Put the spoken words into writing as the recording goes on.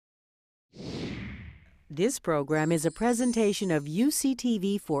This program is a presentation of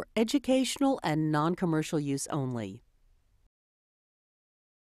UCTV for educational and non-commercial use only.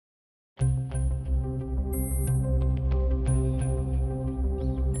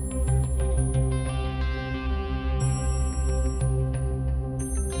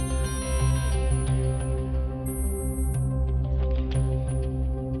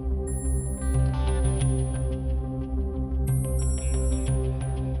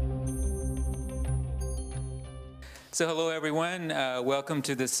 So hello everyone, welcome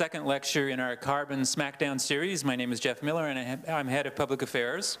to the second lecture in our Carbon Smackdown series. My name is Jeff Miller and I'm Head of Public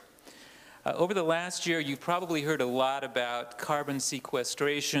Affairs. Over the last year you've probably heard a lot about carbon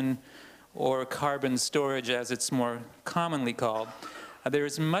sequestration or carbon storage as it's more commonly called.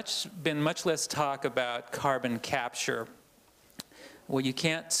 There's been much less talk about carbon capture. Well, you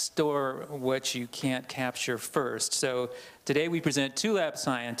can't store what you can't capture first. So today we present two lab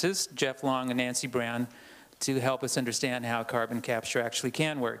scientists, Jeff Long and Nancy Brown, to help us understand how carbon capture actually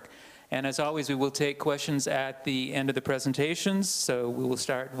can work. And as always, we will take questions at the end of the presentations, so we will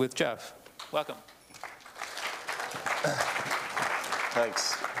start with Jeff. Welcome.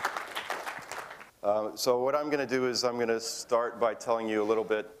 Thanks. So what I'm going to do is I'm going to start by telling you a little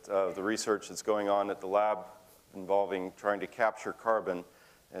bit of the research that's going on at the lab involving trying to capture carbon.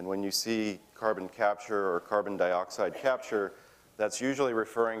 And when you see carbon capture or carbon dioxide capture, that's usually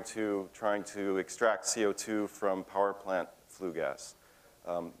referring to trying to extract CO2 from power plant flue gas.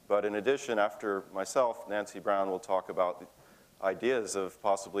 But in addition, after myself, Nancy Brown will talk about the ideas of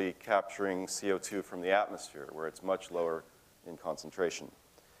possibly capturing CO2 from the atmosphere, where it's much lower in concentration.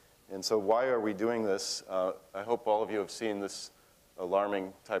 And so why are we doing this? I hope all of you have seen this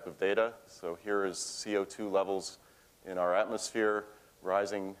alarming type of data. So here is CO2 levels in our atmosphere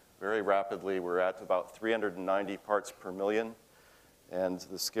rising very rapidly. We're at about 390 parts per million. And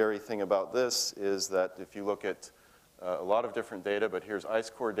the scary thing about this is that if you look at a lot of different data, but here's ice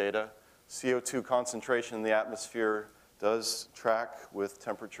core data, CO2 concentration in the atmosphere does track with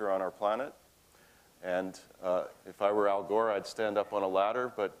temperature on our planet. And if I were Al Gore, I'd stand up on a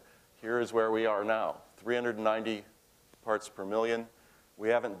ladder, but here is where we are now, 390 parts per million. We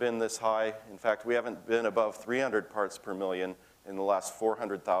haven't been this high. In fact, we haven't been above 300 parts per million in the last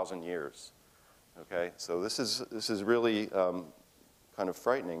 400,000 years. Okay, so this is really kind of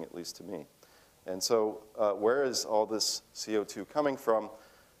frightening, at least to me. And so where is all this CO2 coming from?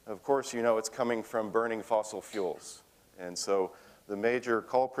 Of course, you know it's coming from burning fossil fuels. And so the major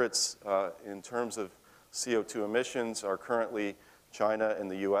culprits in terms of CO2 emissions are currently China and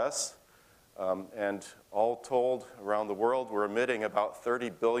the US. And all told, around the world, we're emitting about 30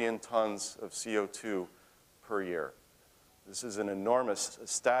 billion tons of CO2 per year. This is an enormous,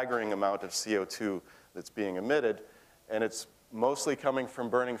 staggering amount of CO2 that's being emitted, and it's mostly coming from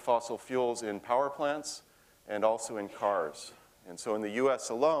burning fossil fuels in power plants and also in cars. And so in the US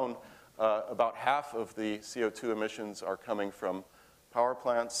alone, about half of the CO2 emissions are coming from power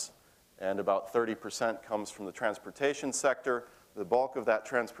plants, and about 30% comes from the transportation sector. The bulk of that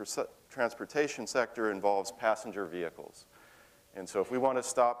transportation sector involves passenger vehicles. And so if we want to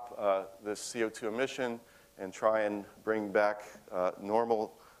stop this CO2 emission and try and bring back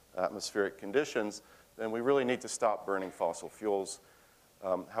normal atmospheric conditions, then we really need to stop burning fossil fuels.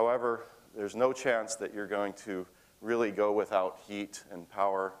 However, there's no chance that you're going to really go without heat and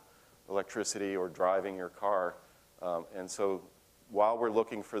power, electricity, or driving your car. And so while we're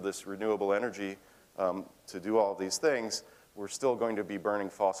looking for this renewable energy to do all these things, we're still going to be burning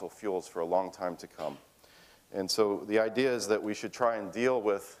fossil fuels for a long time to come. And so the idea is that we should try and deal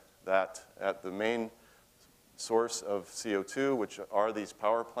with that at the main source of CO2, which are these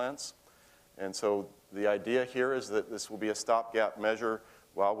power plants. And so the idea here is that this will be a stopgap measure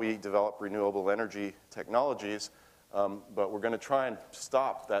while we develop renewable energy technologies, but we're going to try and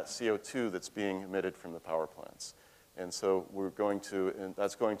stop that CO2 that's being emitted from the power plants. And so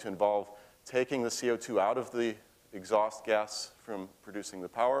that's going to involve taking the CO2 out of the exhaust gas from producing the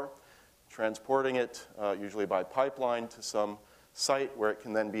power, transporting it usually by pipeline to some site where it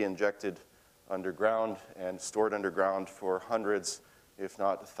can then be injected underground and stored underground for hundreds, if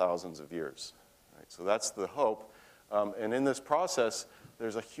not thousands of years. So that's the hope. And in this process,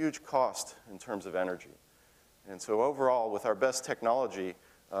 there's a huge cost in terms of energy. And so overall, with our best technology,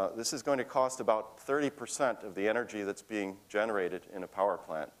 this is going to cost about 30% of the energy that's being generated in a power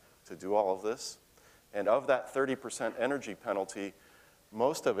plant to do all of this. And of that 30% energy penalty,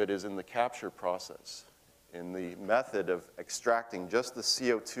 most of it is in the capture process, in the method of extracting just the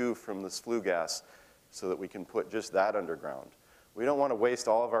CO2 from this flue gas so that we can put just that underground. We don't want to waste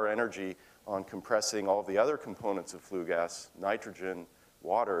all of our energy on compressing all the other components of flue gas, nitrogen,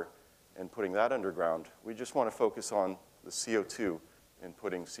 water, and putting that underground. We just want to focus on the CO2 and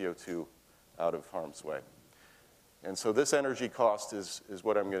putting CO2 out of harm's way. And so this energy cost is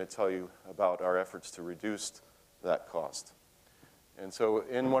what I'm going to tell you about our efforts to reduce that cost. And so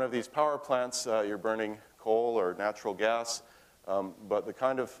in one of these power plants, you're burning coal or natural gas, but the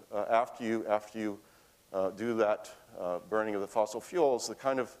kind of, after you do that burning of the fossil fuels, the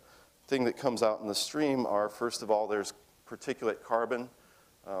kind of thing that comes out in the stream are, first of all, there's particulate carbon.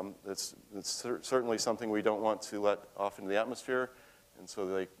 That's certainly something we don't want to let off into the atmosphere, and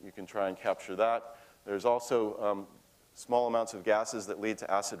so you can try and capture that. There's also small amounts of gases that lead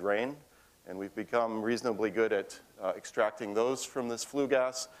to acid rain, and we've become reasonably good at extracting those from this flue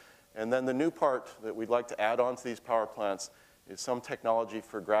gas. And then the new part that we'd like to add on to these power plants is some technology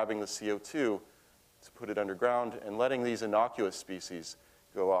for grabbing the CO2 to put it underground and letting these innocuous species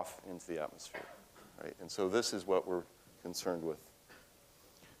go off into the atmosphere, right? And so this is what we're concerned with.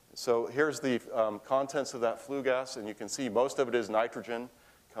 So here's the contents of that flue gas, and you can see most of it is nitrogen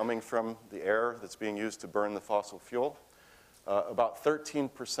coming from the air that's being used to burn the fossil fuel. About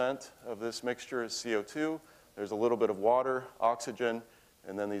 13% of this mixture is CO2. There's a little bit of water, oxygen,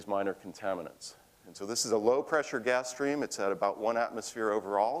 and then these minor contaminants. And so this is a low-pressure gas stream. It's at about 1 atmosphere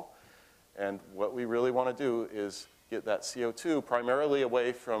overall. And what we really want to do is get that CO2 primarily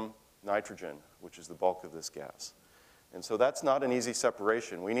away from nitrogen, which is the bulk of this gas. And so that's not an easy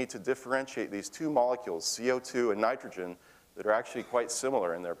separation. We need to differentiate these two molecules, CO2 and nitrogen, that are actually quite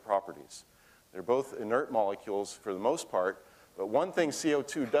similar in their properties. They're both inert molecules for the most part, but one thing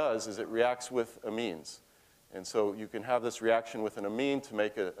CO2 does is it reacts with amines. And so you can have this reaction with an amine to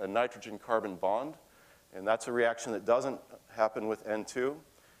make a nitrogen-carbon bond, and that's a reaction that doesn't happen with N2.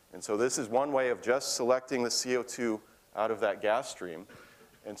 And so this is one way of just selecting the CO2 out of that gas stream.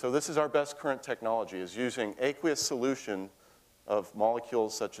 And so this is our best current technology, is using aqueous solution of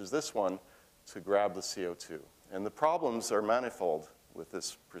molecules such as this one to grab the CO2. And the problems are manifold with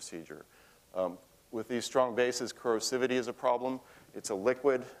this procedure. With these strong bases, corrosivity is a problem. It's a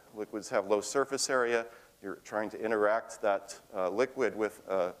liquid. Liquids have low surface area. You're trying to interact that liquid with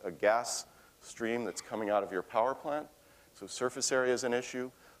a gas stream that's coming out of your power plant. So surface area is an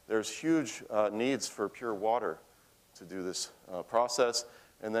issue. There's huge needs for pure water to do this process.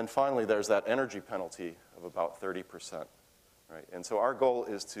 And then finally, there's that energy penalty of about 30%. Right? And so our goal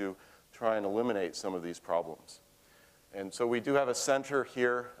is to try and eliminate some of these problems. And so we do have a center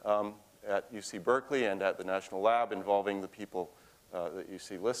here at UC Berkeley and at the National Lab involving the people that you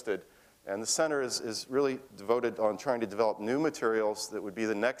see listed. And the center is really devoted on trying to develop new materials that would be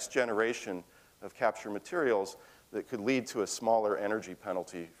the next generation of capture materials that could lead to a smaller energy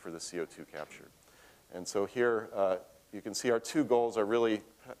penalty for the CO2 capture. And so here you can see our two goals are really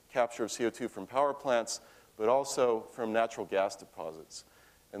capture of CO2 from power plants, but also from natural gas deposits.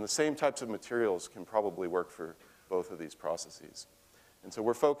 And the same types of materials can probably work for both of these processes. And so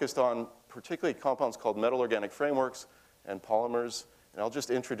we're focused on particularly compounds called metal organic frameworks and polymers. And I'll just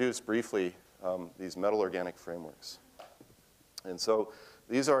introduce briefly these metal organic frameworks. And so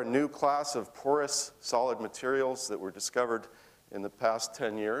these are a new class of porous solid materials that were discovered in the past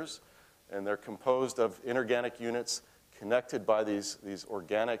 10 years. And they're composed of inorganic units connected by these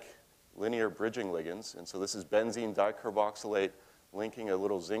organic linear bridging ligands. And so this is benzene dicarboxylate linking a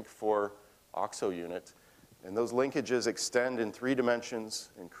little zinc-4 oxo unit. And those linkages extend in 3 dimensions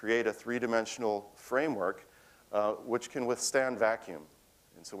and create a 3-dimensional framework which can withstand vacuum.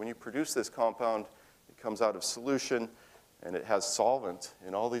 And so when you produce this compound, it comes out of solution, and it has solvent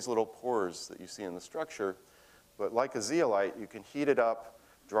in all these little pores that you see in the structure. But like a zeolite, you can heat it up,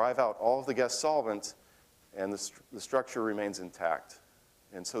 drive out all of the guest solvent, and the structure remains intact.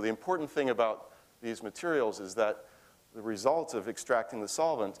 And so the important thing about these materials is that the result of extracting the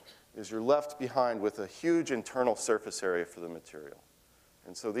solvent is you're left behind with a huge internal surface area for the material.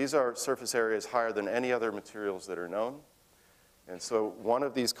 And so these are surface areas higher than any other materials that are known. And so one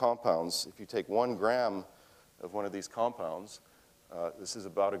of these compounds, if you take 1 gram of one of these compounds, this is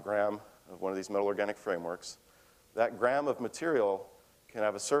about 1 gram of one of these metal organic frameworks, that gram of material can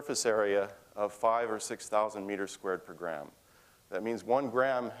have a surface area of 5,000 or 6,000 meters squared per gram. That means 1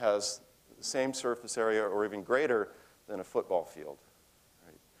 gram has the same surface area or even greater than a football field.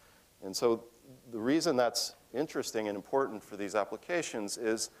 Right? And so the reason that's interesting and important for these applications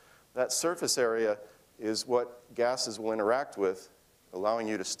is that surface area is what gases will interact with, allowing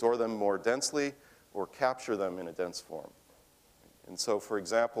you to store them more densely or capture them in a dense form. And so, for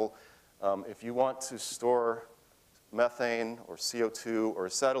example, if you want to store methane or CO2 or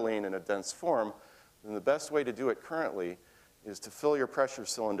acetylene in a dense form, then the best way to do it currently is to fill your pressure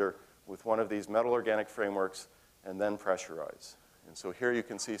cylinder with one of these metal organic frameworks and then pressurize. And so here you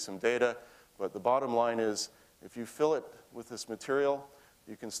can see some data, but the bottom line is if you fill it with this material,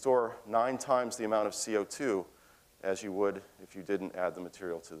 you can store 9 times the amount of CO2 as you would if you didn't add the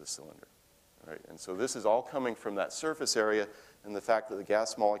material to the cylinder. Right? And so this is all coming from that surface area and the fact that the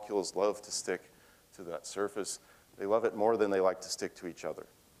gas molecules love to stick to that surface. They love it more than they like to stick to each other.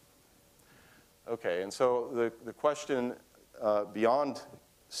 Okay, and so the question beyond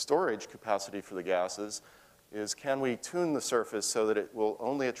storage capacity for the gases is, can we tune the surface so that it will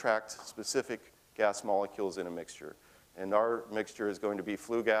only attract specific gas molecules in a mixture? And our mixture is going to be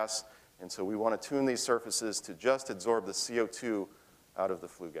flue gas, and so we want to tune these surfaces to just absorb the CO2 out of the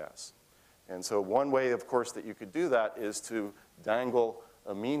flue gas. And so one way, of course, that you could do that is to dangle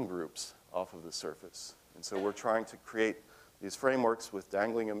amine groups off of the surface. And so we're trying to create these frameworks with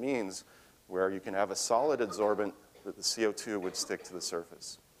dangling amines where you can have a solid adsorbent that the CO2 would stick to the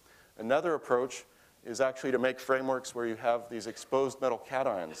surface. Another approach is actually to make frameworks where you have these exposed metal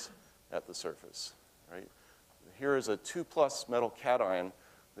cations at the surface. Right? Here is a 2+ metal cation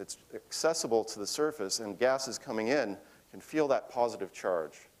that's accessible to the surface, and gases coming in can feel that positive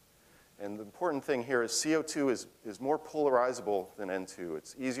charge. And the important thing here is CO2 is more polarizable than N2.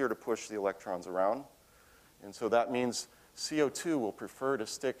 It's easier to push the electrons around. And so that means CO2 will prefer to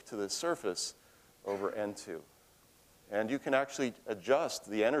stick to the surface over N2. And you can actually adjust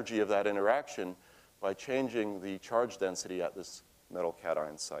the energy of that interaction by changing the charge density at this metal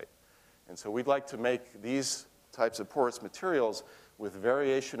cation site. And so we'd like to make these types of porous materials with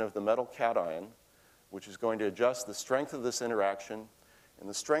variation of the metal cation, which is going to adjust the strength of this interaction. And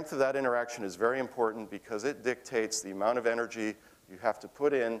the strength of that interaction is very important because it dictates the amount of energy you have to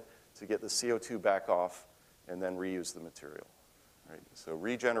put in to get the CO2 back off and then reuse the material. Right? So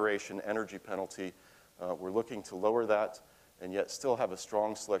regeneration, energy penalty, we're looking to lower that and yet still have a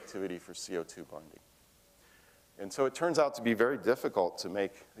strong selectivity for CO2 binding. And so it turns out to be very difficult to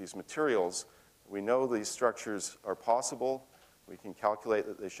make these materials. We know these structures are possible. We can calculate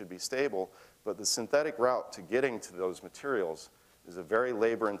that they should be stable, but the synthetic route to getting to those materials is a very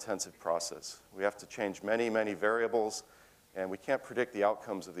labor-intensive process. We have to change many, many variables, and we can't predict the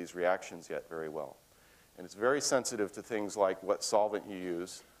outcomes of these reactions yet very well. And it's very sensitive to things like what solvent you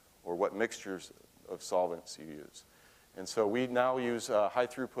use or what mixtures of solvents you use. And so we now use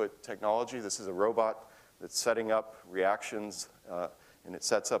high-throughput technology. This is a robot that's setting up reactions, and it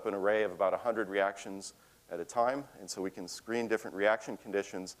sets up an array of about 100 reactions at a time. And so we can screen different reaction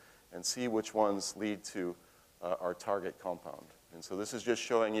conditions and see which ones lead to our target compound. And so this is just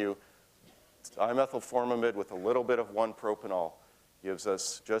showing you dimethylformamide with a little bit of 1-propanol gives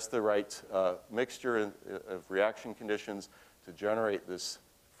us just the right mixture of reaction conditions to generate this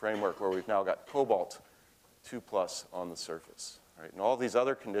framework where we've now got cobalt 2+ on the surface. Right? And all these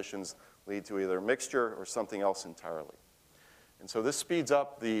other conditions lead to either a mixture or something else entirely. And so this speeds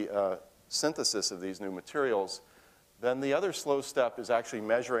up the synthesis of these new materials. Then the other slow step is actually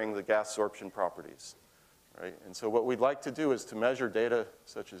measuring the gas sorption properties. Right? And so what we'd like to do is to measure data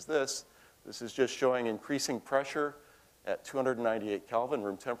such as this. This is just showing increasing pressure at 298 Kelvin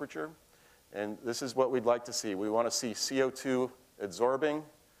room temperature. And this is what we'd like to see. We want to see CO2 adsorbing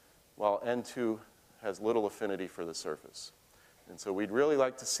while N2 has little affinity for the surface. And so we'd really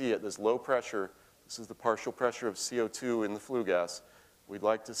like to see at this low pressure, this is the partial pressure of CO2 in the flue gas, we'd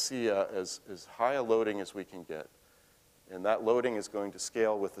like to see as high a loading as we can get. And that loading is going to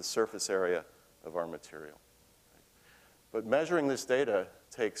scale with the surface area of our material. But measuring this data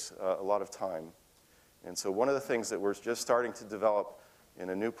takes a lot of time. And so one of the things that we're just starting to develop in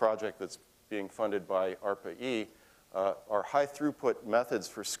a new project that's being funded by ARPA-E are high-throughput methods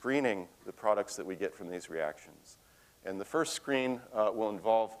for screening the products that we get from these reactions. And the first screen will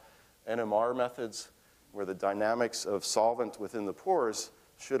involve NMR methods, where the dynamics of solvent within the pores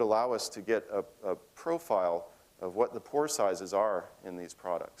should allow us to get a profile of what the pore sizes are in these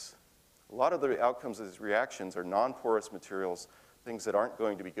products. A lot of the outcomes of these reactions are non-porous materials, things that aren't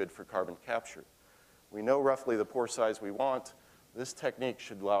going to be good for carbon capture. We know roughly the pore size we want. This technique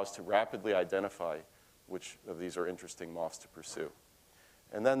should allow us to rapidly identify which of these are interesting MOFs to pursue.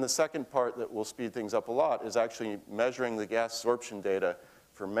 And then the second part that will speed things up a lot is actually measuring the gas sorption data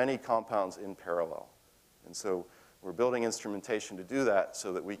for many compounds in parallel. And so we're building instrumentation to do that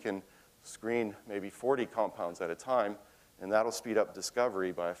so that we can screen maybe 40 compounds at a time, and that'll speed up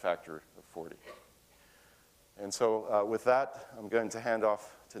discovery by a factor of 40. And so with that, I'm going to hand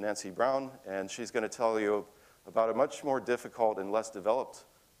off to Nancy Brown, and she's going to tell you about a much more difficult and less developed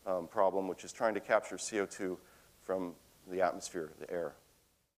problem, which is trying to capture CO2 from the atmosphere, the air.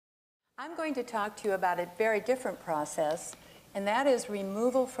 I'm going to talk to you about a very different process, and that is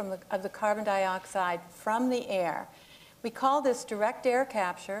removal of the carbon dioxide from the air. We call this direct air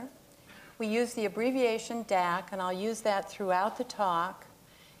capture. We use the abbreviation DAC, and I'll use that throughout the talk.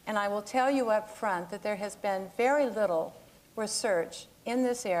 And I will tell you up front that there has been very little research in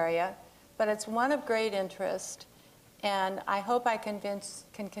this area, but it's one of great interest, and I hope I can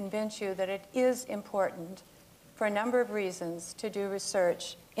convince you that it is important for a number of reasons to do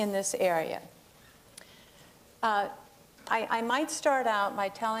research in this area. I might start out by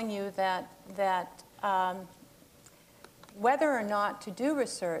telling you that whether or not to do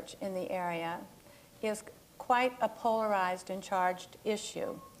research in the area is quite a polarized and charged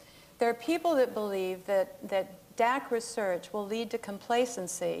issue. There are people that believe that DAC research will lead to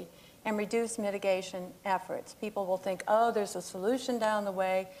complacency and reduce mitigation efforts. People will think, oh, there's a solution down the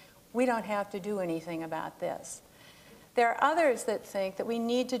way. We don't have to do anything about this. There are others that think that we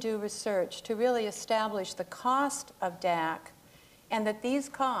need to do research to really establish the cost of DAC, and that these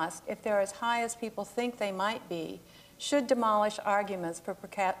costs, if they're as high as people think they might be, should demolish arguments for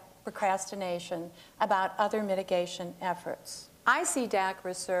procrastination about other mitigation efforts. I see DAC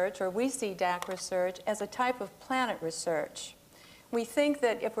research, or we see DAC research, as a type of planet research. We think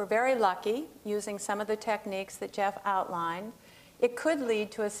that if we're very lucky, using some of the techniques that Jeff outlined, it could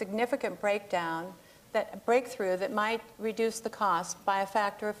lead to a significant breakthrough that might reduce the cost by a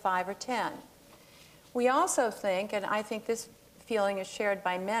factor of 5 or 10. We also think, and I think this feeling is shared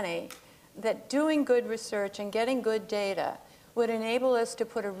by many, that doing good research and getting good data would enable us to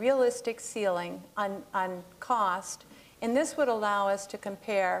put a realistic ceiling on cost, and this would allow us to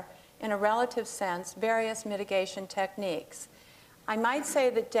compare, in a relative sense, various mitigation techniques. I might say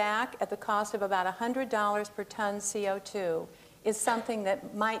that DAC, at the cost of about $100 per ton CO2, is something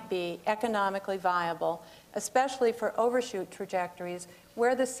that might be economically viable, especially for overshoot trajectories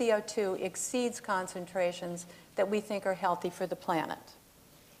where the CO2 exceeds concentrations that we think are healthy for the planet.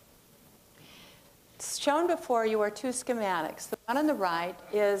 Shown before you are two schematics. The one on the right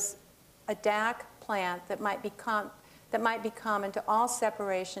is a DAC plant that might be common to all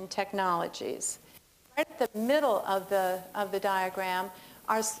separation technologies. Right at the middle of the diagram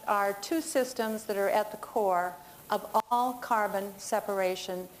are two systems that are at the core of all carbon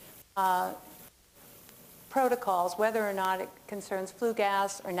separation protocols, whether or not it concerns flue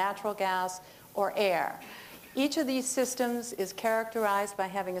gas or natural gas or air. Each of these systems is characterized by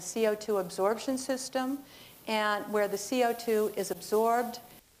having a CO2 absorption system, and where the CO2 is absorbed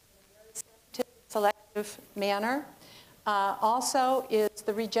in a selective manner. Also is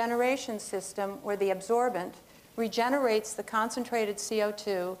the regeneration system, where the absorbent regenerates the concentrated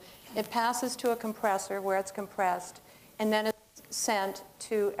CO2. It passes to a compressor where it's compressed, and then it's sent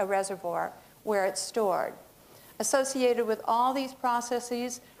to a reservoir where it's stored. Associated with all these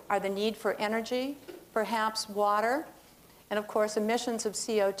processes are the need for energy, perhaps water, and of course emissions of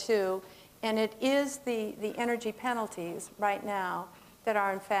CO2. And it is the energy penalties right now that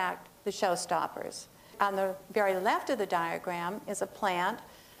are in fact the showstoppers. On the very left of the diagram is a plant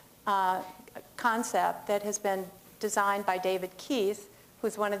concept that has been designed by David Keith,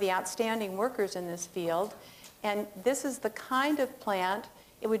 who's one of the outstanding workers in this field. And this is the kind of plant,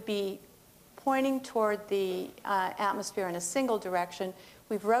 it would be pointing toward the atmosphere in a single direction.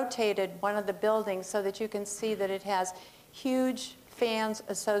 We've rotated one of the buildings so that you can see that it has huge fans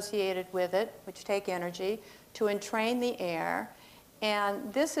associated with it, which take energy, to entrain the air.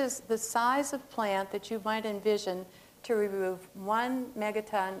 And this is the size of plant that you might envision to remove 1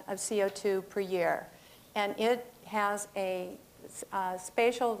 megaton of CO2 per year. And it has a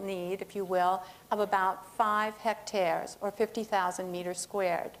spatial need, if you will, of about 5 hectares, or 50,000 meters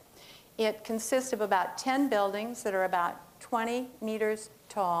squared. It consists of about 10 buildings that are about 20 meters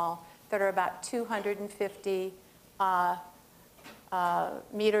tall, that are about 250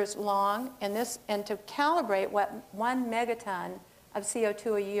 meters long. And to calibrate what 1 megaton of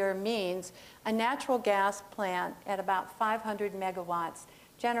CO2 a year means, a natural gas plant at about 500 megawatts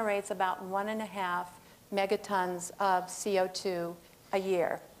generates about 1.5 megatons of CO2 a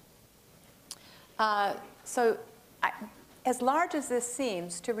year. As large as this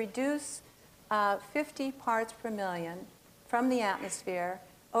seems, to reduce 50 parts per million from the atmosphere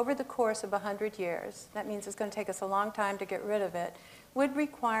over the course of 100 years, that means it's going to take us a long time to get rid of it, would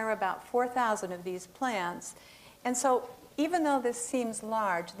require about 4,000 of these plants. And so even though this seems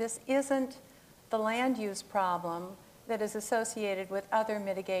large, this isn't the land use problem that is associated with other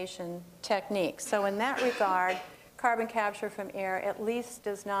mitigation techniques. So in that regard, carbon capture from air at least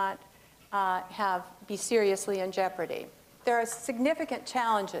does not be seriously in jeopardy. There are significant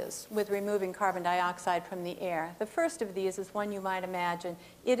challenges with removing carbon dioxide from the air. The first of these is one you might imagine.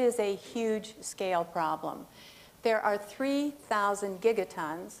 It is a huge scale problem. There are 3,000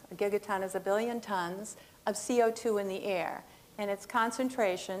 gigatons, a gigaton is 1 billion tons, of CO2 in the air, and its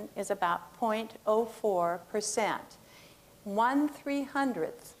concentration is about 0.04%,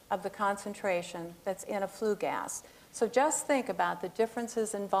 1/300th of the concentration that's in a flue gas. So just think about the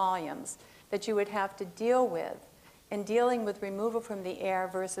differences in volumes that you would have to deal with in dealing with removal from the air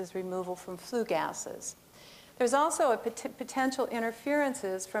versus removal from flue gases. There's also potential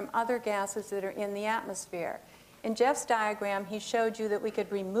interferences from other gases that are in the atmosphere. In Jeff's diagram, he showed you that we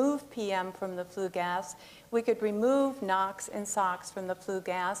could remove PM from the flue gas, we could remove NOx and SOx from the flue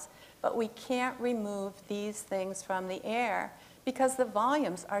gas, but we can't remove these things from the air because the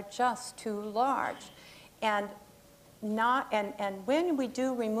volumes are just too large. And when we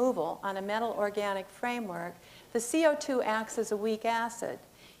do removal on a metal organic framework, the CO2 acts as a weak acid.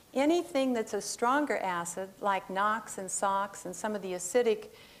 Anything that's a stronger acid, like NOx and SOx and some of the acidic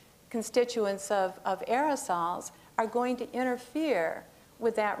constituents of aerosols, are going to interfere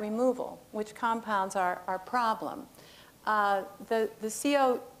with that removal, which compounds our problem.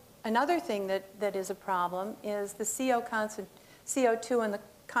 Another thing that is a problem is the CO2 and the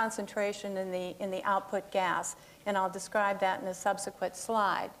concentration in the output gas, and I'll describe that in a subsequent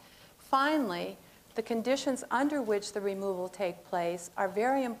slide. Finally, the conditions under which the removal take place are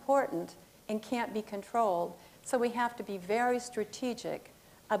very important and can't be controlled, so we have to be very strategic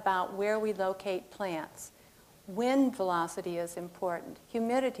about where we locate plants. Wind velocity is important,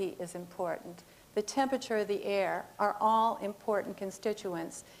 humidity is important, the temperature of the air are all important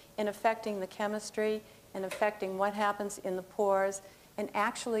constituents in affecting the chemistry and affecting what happens in the pores and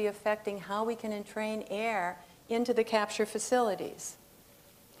actually affecting how we can entrain air into the capture facilities.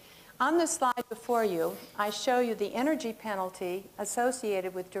 On the slide before you, I show you the energy penalty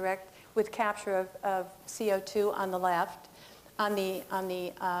associated with capture of CO2 on the left, on the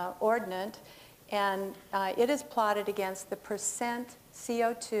ordinate, and it is plotted against the percent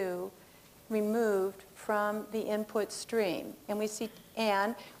CO2 removed from the input stream.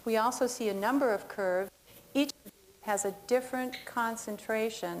 And we also see a number of curves. Each has a different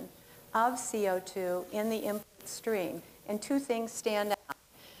concentration of CO2 in the input stream, and two things stand out.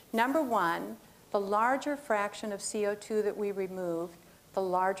 Number one, the larger fraction of CO2 that we remove, the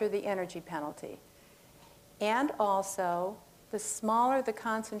larger the energy penalty. And also, the smaller the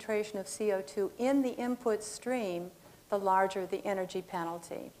concentration of CO2 in the input stream, the larger the energy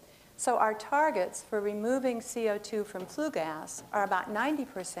penalty. So our targets for removing CO2 from flue gas are about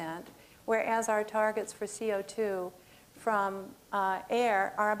 90%, whereas our targets for CO2 from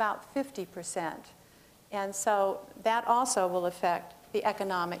air are about 50%. And so that also will affect the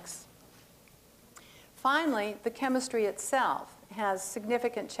economics. Finally, the chemistry itself has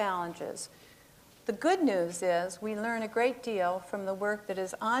significant challenges. The good news is we learn a great deal from the work that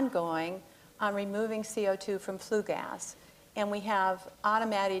is ongoing on removing CO2 from flue gas. And we have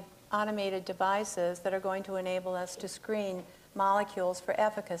automated devices that are going to enable us to screen molecules for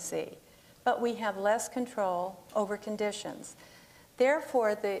efficacy. But we have less control over conditions.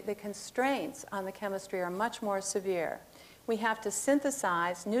 Therefore, the constraints on the chemistry are much more severe. We have to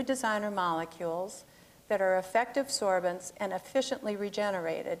synthesize new designer molecules that are effective sorbents and efficiently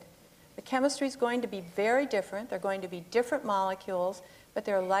regenerated. The chemistry is going to be very different. They're going to be different molecules, but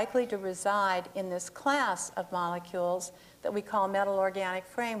they're likely to reside in this class of molecules that we call metal organic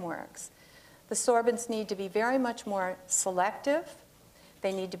frameworks. The sorbents need to be very much more selective.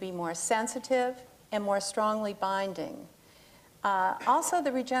 They need to be more sensitive and more strongly binding. Also,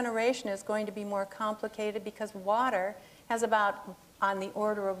 the regeneration is going to be more complicated because water has about on the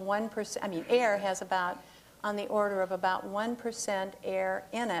order of 1%, air has about on the order of about 1% air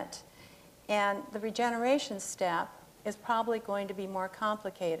in it. And the regeneration step is probably going to be more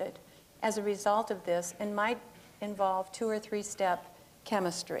complicated as a result of this and might involve 2- or 3-step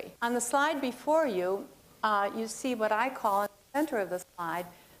chemistry. On the slide before you, you see what I call in the center of the slide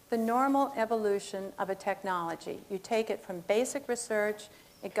the normal evolution of a technology. You take it from basic research,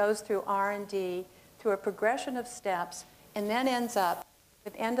 it goes through R&D, through a progression of steps, and then ends up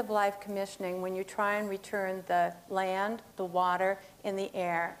with end-of-life commissioning when you try and return the land, the water, and the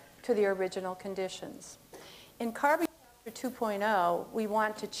air to the original conditions. In Carbon Capture 2.0, we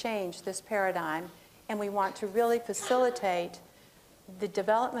want to change this paradigm, and we want to really facilitate the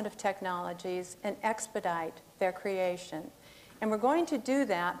development of technologies and expedite their creation. And we're going to do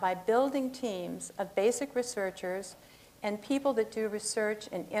that by building teams of basic researchers and people that do research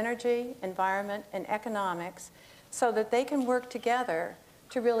in energy, environment, and economics so that they can work together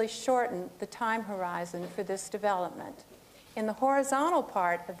to really shorten the time horizon for this development. In the horizontal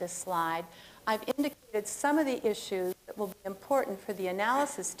part of this slide, I've indicated some of the issues that will be important for the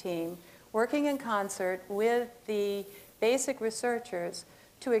analysis team working in concert with the basic researchers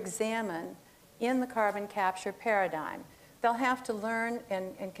to examine in the carbon capture paradigm. They'll have to learn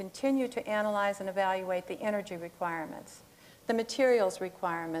and continue to analyze and evaluate the energy requirements, the materials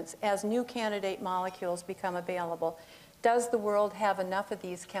requirements as new candidate molecules become available. Does the world have enough of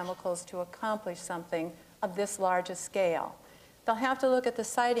these chemicals to accomplish something of this large a scale? They'll have to look at the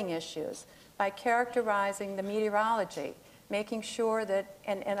siting issues by characterizing the meteorology, making sure that,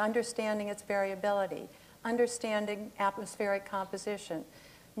 and understanding its variability, understanding atmospheric composition.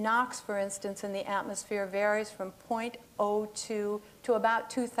 NOx, for instance, in the atmosphere varies from 0.02 to about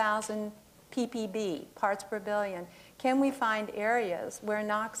 2,000 ppb, parts per billion. Can we find areas where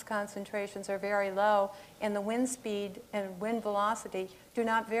NOx concentrations are very low and the wind speed and wind velocity do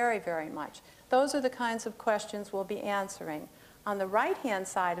not vary very much? Those are the kinds of questions we'll be answering. On the right-hand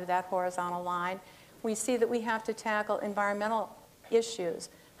side of that horizontal line, we see that we have to tackle environmental issues.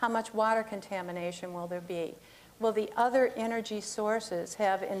 How much water contamination will there be? Will the other energy sources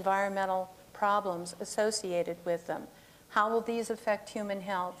have environmental problems associated with them? How will these affect human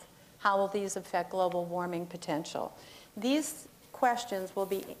health? How will these affect global warming potential? These questions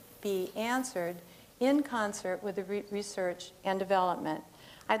will be answered in concert with the research and development.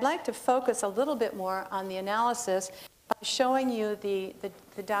 I'd like to focus a little bit more on the analysis by showing you the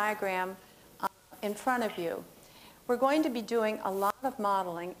diagram in front of you. We're going to be doing a lot of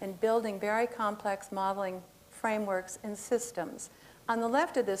modeling and building very complex modeling frameworks and systems. On the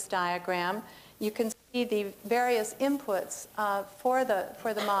left of this diagram, you can see the various inputs for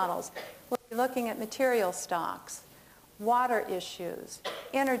the models. We'll be looking at material stocks, water issues,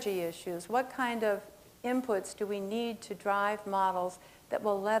 energy issues. What kind of inputs do we need to drive models that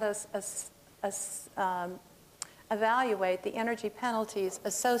will let us evaluate the energy penalties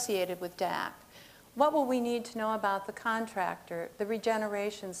associated with DAC? What will we need to know about the contractor, the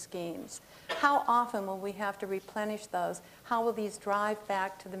regeneration schemes? How often will we have to replenish those? How will these drive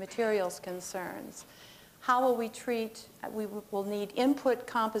back to the materials concerns? How will we treat, we will need input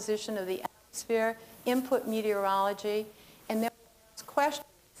composition of the atmosphere, input meteorology, and then questions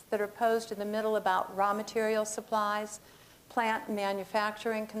that are posed in the middle about raw material supplies, plant and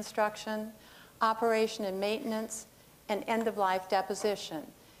manufacturing construction, operation and maintenance, and end-of-life deposition.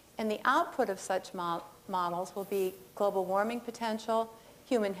 And the output of such models will be global warming potential,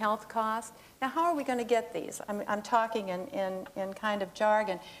 human health costs. Now, how are we going to get these? I'm talking in kind of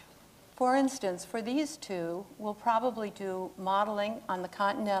jargon. For instance, for these two, we'll probably do modeling on the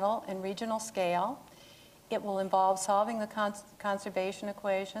continental and regional scale. It will involve solving the conservation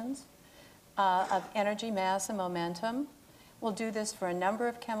equations of energy, mass, and momentum. We'll do this for a number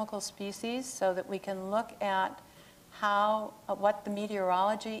of chemical species so that we can look at what the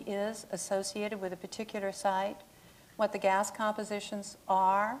meteorology is associated with a particular site, what the gas compositions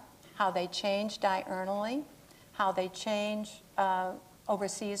are, how they change diurnally, how they change over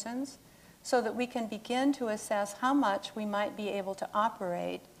seasons, so that we can begin to assess how much we might be able to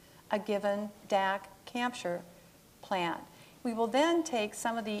operate a given DAC capture plant. We will then take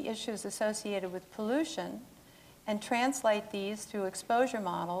some of the issues associated with pollution and translate these through exposure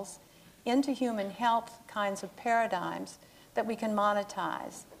models into human health kinds of paradigms that we can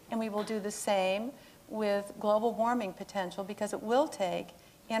monetize. And we will do the same with global warming potential because it will take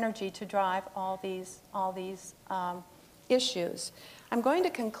energy to drive all these issues. I'm going to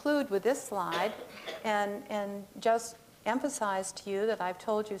conclude with this slide and just emphasize to you that I've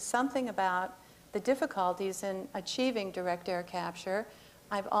told you something about the difficulties in achieving direct air capture.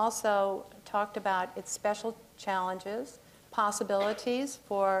 I've also talked about its special challenges, possibilities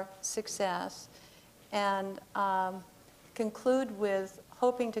for success, and conclude with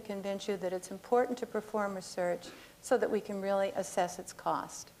hoping to convince you that it's important to perform research so that we can really assess its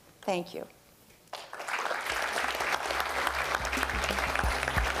cost. Thank you.